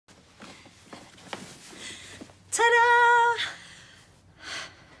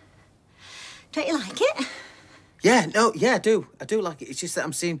Yeah, no, yeah, I do. I do like it. It's just that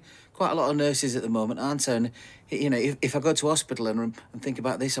I'm seeing quite a lot of nurses at the moment, aren't I? And, you know, if I go to hospital and think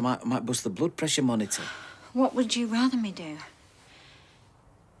about this, I might bust the blood pressure monitor. What would you rather me do?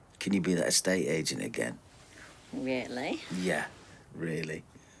 Can you be that estate agent again? Really? Yeah, really.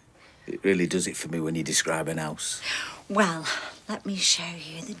 It really does it for me when you describe an house. Well, let me show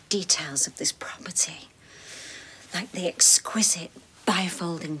you the details of this property. Like the exquisite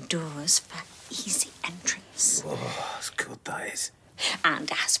bifolding doors for easy entrance. Oh, that's good, that is.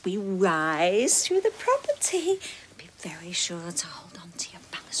 And as we rise through the property, be very sure to hold on to your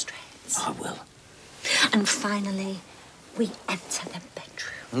balustrades. I will. And finally, we enter the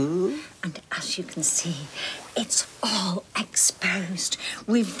bedroom. And as you can see, it's all exposed,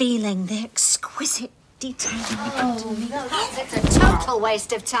 revealing the exquisite detail. Oh, no, it's a total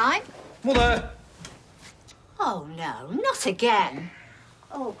waste of time. Mother! Oh, no, not again.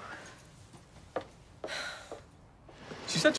 Oh. She said